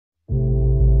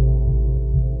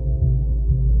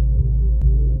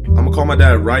gonna call my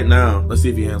dad right now. Let's see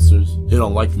if he answers. He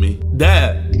don't like me.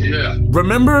 Dad. Yeah.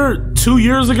 Remember 2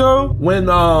 years ago when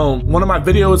one of my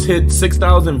videos hit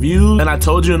 6,000 views and I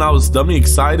told you and I was dummy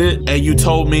excited and you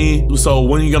told me, so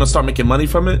when are you gonna start making money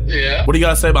from it? Yeah. What do you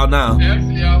gotta say about now?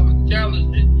 Actually, I was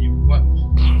challenging you, but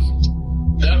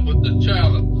that was the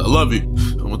challenge. I love you.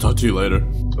 I'm gonna talk to you later.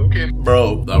 Okay.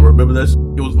 Bro, I remember that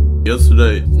it was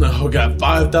yesterday. I got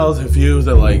 5,000 views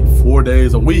in like 4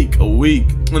 days, a week.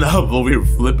 And I'm over here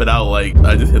flipping out like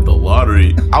I just hit the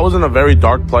lottery. I was in a very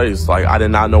dark place. Like I did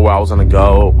not know where I was gonna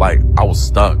go. Like I was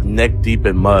stuck neck deep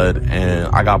in mud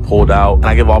and I got pulled out. And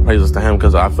I give all praises to him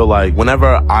because I feel like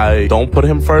whenever I don't put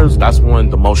him first, that's when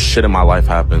the most shit in my life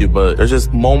happens. But there's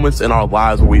just moments in our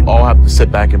lives where we all have to sit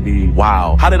back and be,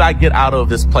 wow, how did I get out of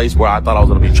this place where I thought I was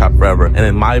gonna be trapped forever? And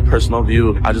in my personal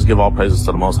view, I just give all praises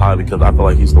to the Most High because I feel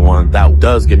like he's the one that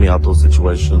does get me out those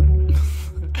situations.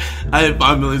 I have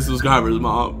 5 million subscribers,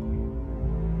 Mom.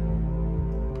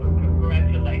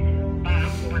 Congratulations.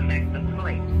 5 more next to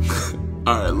 3.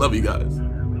 Alright, love you guys.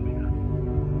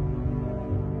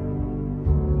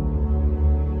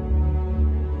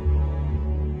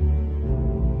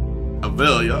 I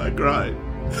feel y'all, I cried.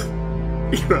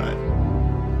 I cried.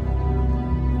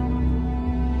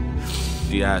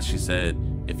 She said,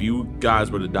 if you guys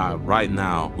were to die right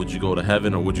now, would you go to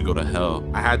heaven or would you go to hell?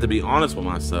 I had to be honest with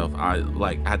myself. I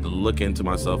had to look into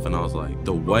myself and I was like,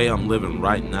 the way I'm living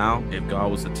right now, if God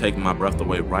was to take my breath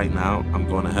away right now, I'm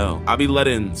going to hell. I be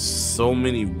letting so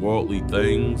many worldly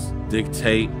things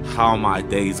dictate how my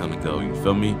day's gonna go, you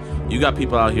feel me? You got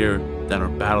people out here that are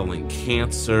battling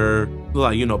cancer,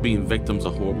 like, you know, being victims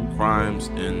of horrible crimes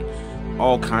and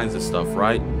all kinds of stuff,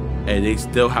 right? And they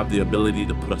still have the ability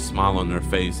to put a smile on their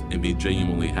face and be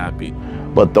genuinely happy.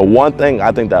 But the one thing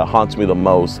I think that haunts me the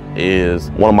most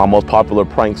is one of my most popular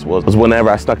pranks was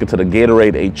whenever I snuck into the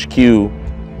Gatorade HQ.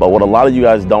 But what a lot of you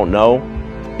guys don't know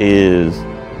is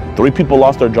 3 people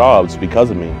lost their jobs because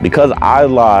of me. Because I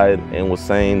lied and was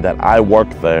saying that I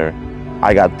worked there,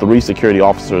 I got 3 security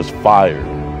officers fired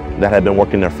that had been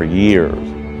working there for years.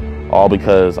 All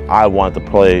because I wanted to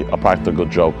play a practical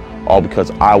joke. All because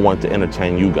I want to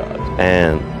entertain you guys.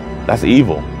 And that's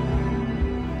evil.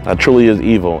 That truly is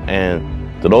evil. And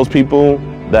to those people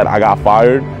that I got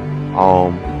fired,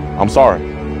 I'm sorry.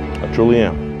 I truly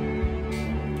am.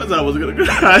 I thought I was gonna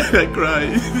cry. I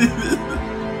cried.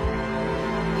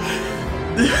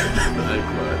 I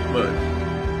cried, but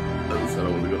I said I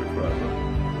wasn't gonna cry, but.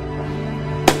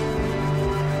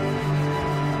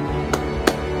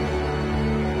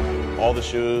 All the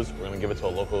shoes, we're gonna give it to a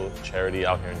local charity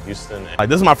out here in Houston. Like,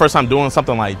 this is my first time doing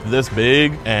something like this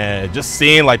big, and just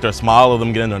seeing like their smile of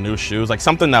them getting their new shoes, like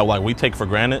something that like we take for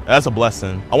granted, that's a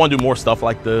blessing. I wanna do more stuff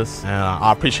like this, and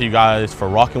I appreciate you guys for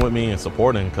rocking with me and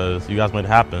supporting, because you guys made it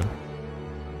happen.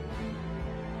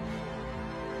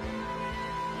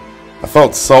 I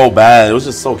felt so bad, it was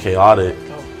just so chaotic.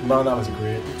 No, that was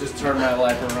great. You just turned my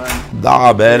life around.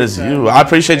 Nah, man, it's you. I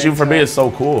appreciate you for being so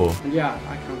cool. Yeah,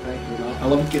 I can't thank you enough. I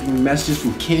love getting messages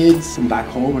from kids from back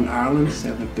home in Ireland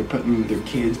saying that they're putting their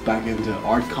kids back into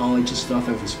art college and stuff.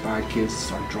 I've inspired kids to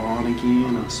start drawing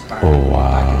again. Inspired them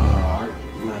back into their art.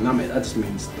 Man, that just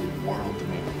means the world to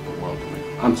me. The world to me.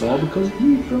 And it's all because of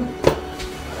you, bro.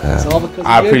 It's all because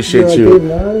I of appreciate you. you. You're a good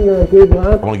man. You're a good man.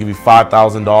 I want to give you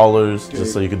 $5,000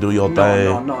 just so you can do your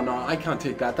thing. No, I can't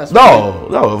take that. That's no,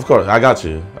 of course. I got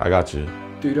you.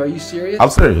 Dude, are you serious?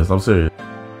 I'm serious.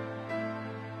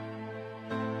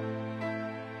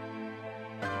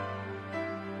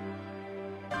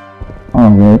 Oh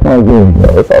man, it's all good,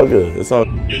 bro. It's all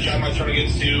good. Your chat might turn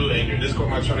against you, and your Discord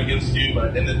might turn against you, but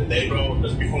at the end of the day, bro,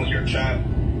 there's people in your chat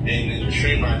and in your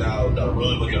stream right now that are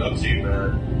really looking up to you,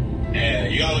 man.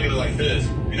 And you gotta look at it like this.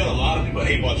 You got a lot of people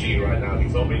hate watching you right now, you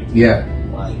feel me? Yeah.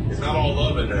 Like, it's not all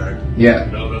love in there. Yeah.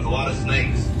 You know, there's a lot of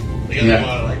snakes. They gotta think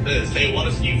about it like this. They want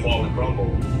to see you fall and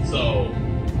crumble. So,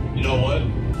 you know what?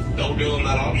 Don't give them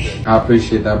that option. I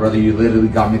appreciate that, brother. You literally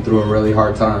got me through a really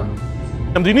hard time.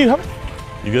 Do you need help?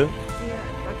 You good? Yeah,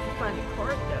 I can find a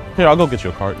card though. Here, I'll go get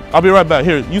you a card. I'll be right back.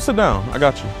 Here, you sit down. I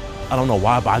got you. I don't know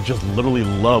why, but I just literally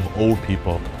love old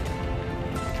people.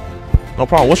 No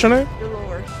problem. What's your name?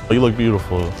 Dolores. Oh, you look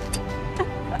beautiful.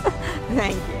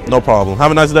 Thank you. No problem.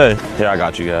 Have a nice day. Here, I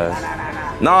got you guys.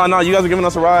 No, you guys are giving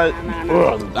us a ride.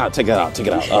 Take it out.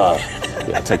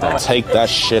 Yeah, take that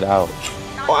shit out.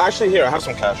 Oh, actually, here, I have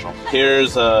some cash on.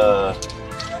 Here's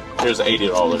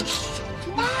 $80.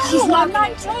 She's not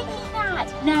taking that.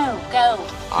 No, go.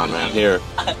 Oh man, here.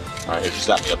 All right, here, just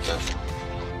got me up there.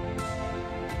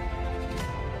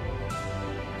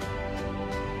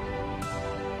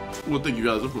 Well, thank you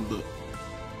guys from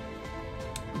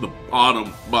the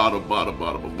bottom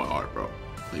of my heart, bro.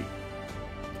 Like,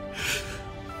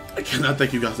 I cannot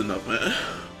thank you guys enough,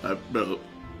 man. Bro,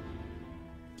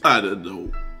 I didn't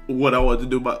know what I wanted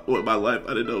to do with my life.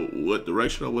 I didn't know what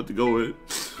direction I wanted to go in.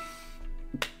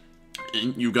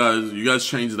 And you guys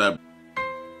changed that.